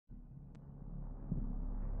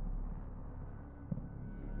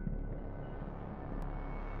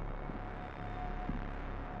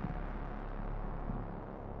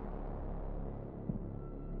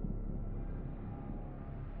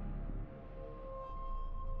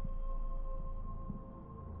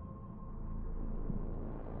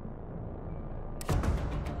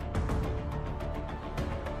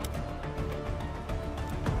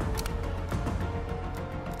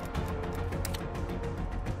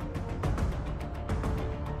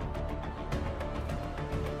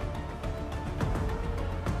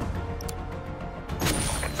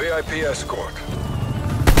VIP escort.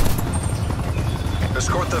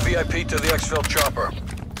 Escort the VIP to the exfil chopper.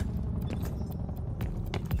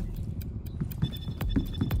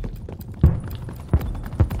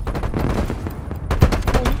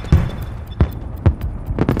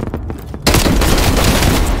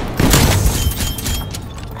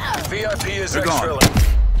 VIP is exfilling.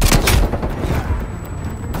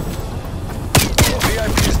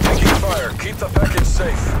 VIP is taking fire. Keep the package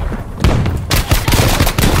safe.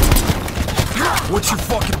 What's your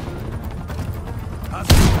fucking...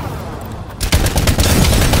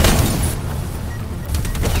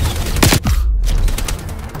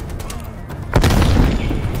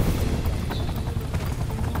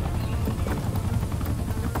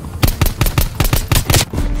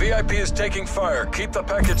 VIP is taking fire. Keep the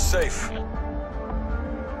package safe.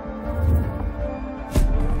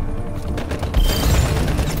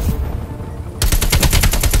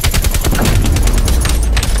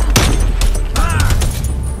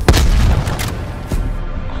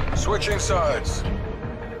 Switching sides.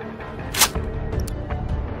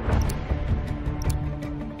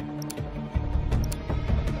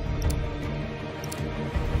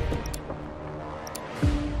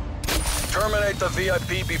 Terminate the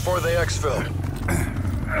VIP before they exfil.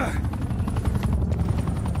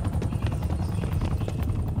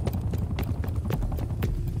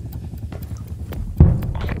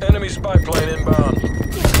 Enemy spy plane inbound.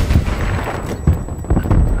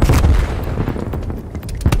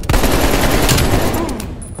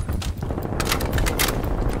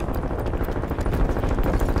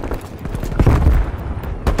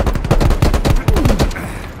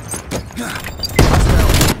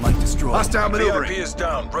 Hostile maneuvering. VIP is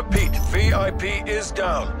down. Repeat, VIP is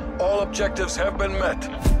down. All objectives have been met.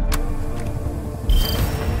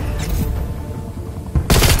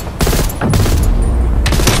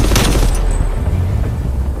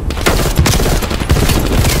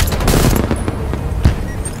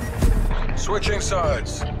 Switching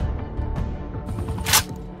sides.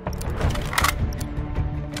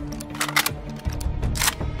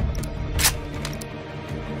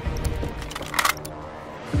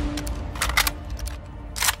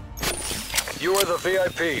 You are the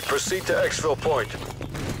VIP. Proceed to exfil point.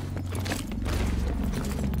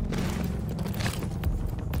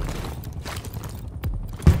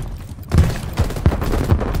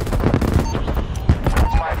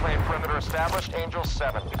 Spy plane perimeter established. Angel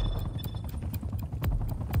 7.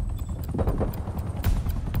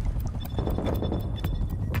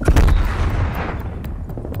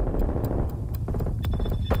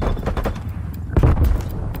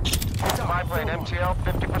 Spy plane MTL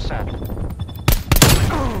 50%.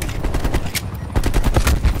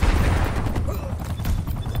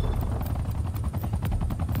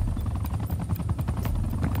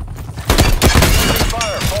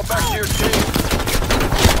 Fire. Fall back to your team.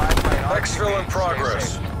 Exfil in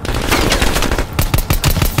progress.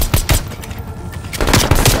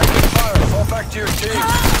 Taking fire. Fall back to your team.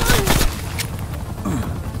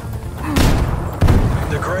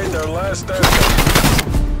 Degrade their last asset.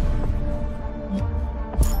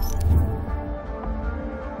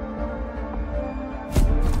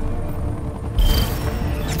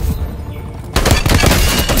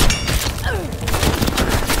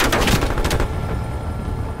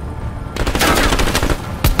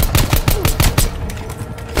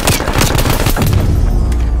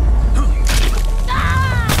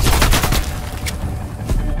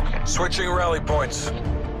 Switching rally points.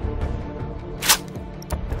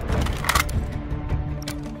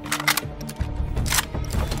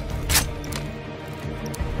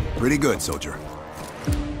 Pretty good, soldier.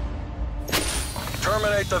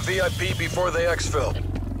 Terminate the VIP before they exfil.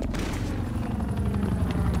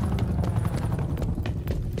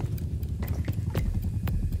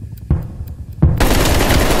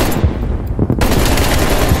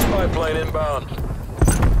 Spy plane inbound.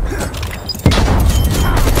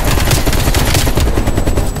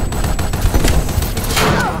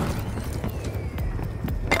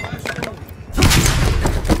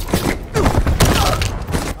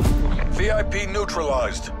 VIP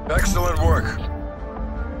neutralized. Excellent work.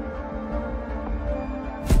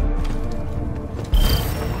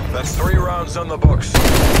 That's 3 rounds on the books.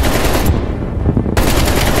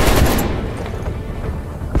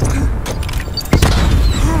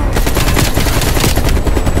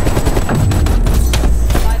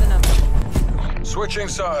 Switching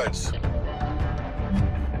sides.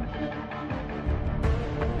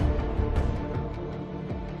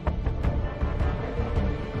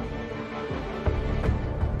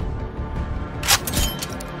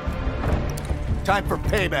 Time for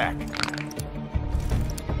payback.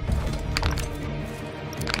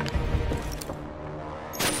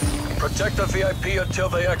 Protect the VIP until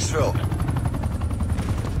they exfil.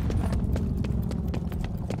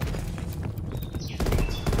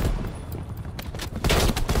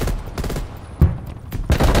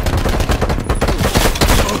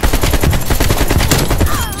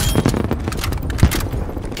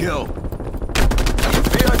 Kill.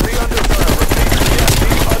 VIP under fire. Repeat, VIP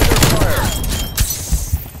under fire.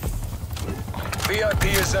 VIP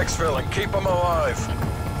is exfilling. Keep them alive.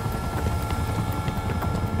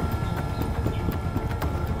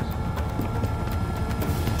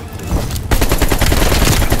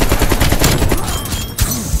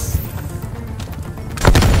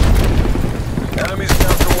 Enemies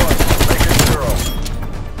down to 1. Make it 0.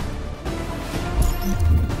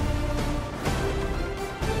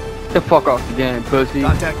 Get the fuck off the game, pussy.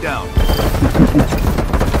 Contact down.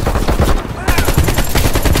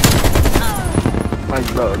 Like,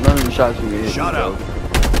 bro, none of the shots you hit. Shot bro. out.